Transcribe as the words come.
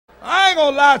ain't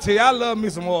gonna lie to you. I love me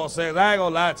some oral sex. I ain't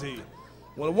gonna lie to you.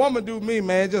 When a woman do me,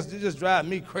 man, it just drives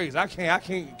me crazy. I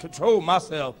can't control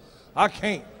myself. I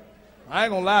can't. I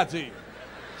ain't gonna lie to you.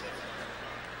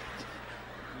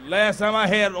 Last time I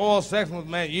had oral sex was,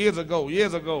 man, years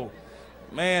ago.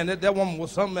 Man, that woman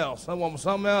was something else. That woman was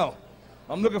something else.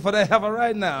 I'm looking for that heifer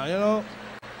right now, you know?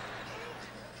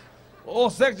 Oral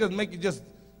sex just make you just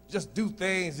do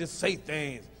things, just say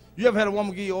things. You ever had a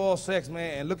woman give you oral sex,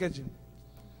 man, and look at you?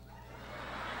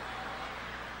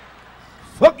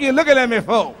 Fuck you looking at me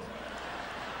for?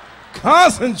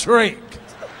 Concentrate.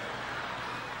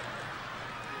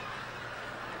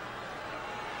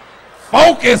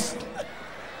 Focus.